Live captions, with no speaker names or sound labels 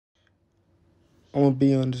I'm gonna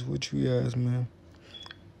be honest with you guys, man.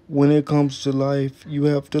 When it comes to life, you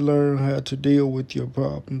have to learn how to deal with your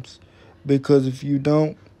problems. Because if you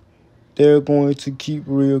don't, they're going to keep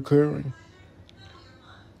reoccurring.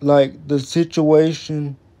 Like the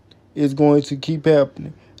situation is going to keep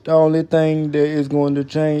happening. The only thing that is going to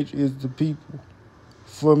change is the people.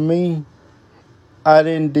 For me, I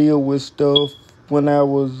didn't deal with stuff when I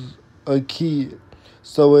was a kid.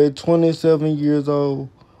 So at 27 years old,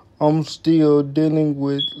 I'm still dealing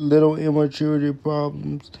with little immaturity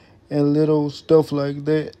problems and little stuff like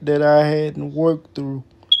that I hadn't worked through.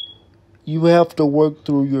 You have to work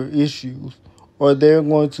through your issues, or they're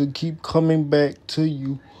going to keep coming back to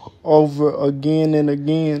you over again and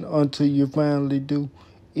again until you finally do.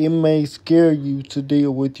 It may scare you to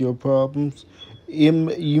deal with your problems. You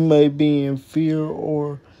may be in fear,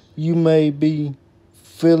 or you may be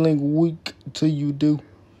feeling weak till you do.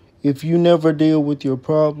 If you never deal with your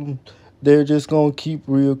problems, they're just going to keep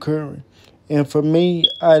reoccurring. And for me,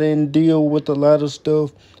 I didn't deal with a lot of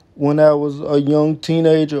stuff when I was a young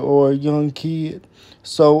teenager or a young kid.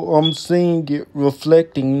 So I'm seeing it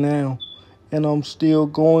reflecting now. And I'm still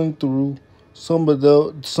going through some of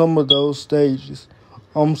those stages.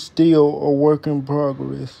 I'm still a work in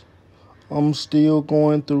progress. I'm still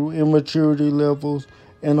going through immaturity levels,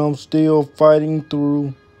 and I'm still fighting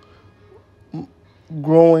through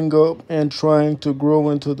growing up and trying to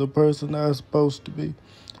grow into the person I'm supposed to be.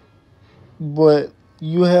 But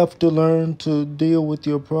you have to learn to deal with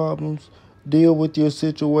your problems, deal with your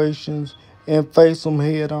situations, and face them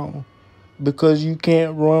head on. Because you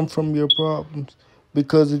can't run from your problems.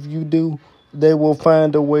 Because if you do, they will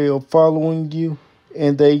find a way of following you,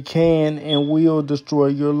 and they can and will destroy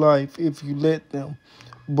your life if you let them.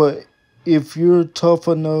 But if you're tough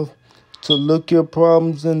enough to look your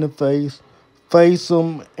problems in the face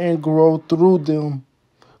them and grow through them,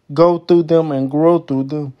 go through them and grow through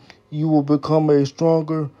them, you will become a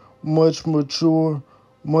stronger, much mature,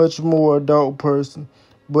 much more adult person.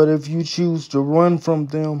 But if you choose to run from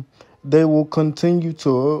them, they will continue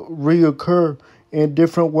to reoccur in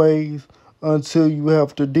different ways until you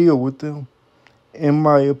have to deal with them, in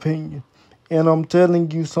my opinion. And I'm telling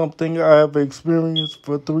you something I've experienced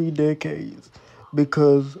for 3 decades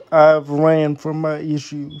because I've ran from my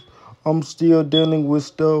issues. I'm still dealing with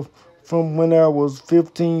stuff from when I was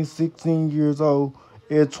 15, 16 years old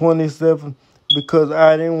at 27 because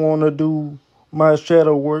I didn't want to do my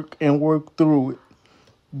shadow work and work through it.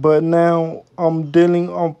 But now I'm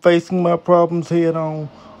facing my problems head on.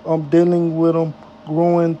 I'm dealing with them,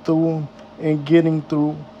 growing through them, and getting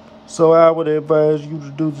through 'em. So I would advise you to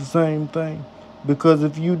do the same thing. Because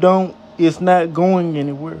if you don't, it's not going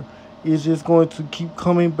anywhere. It's just going to keep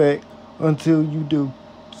coming back until you do.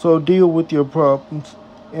 So deal with your problems,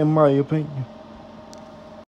 in my opinion.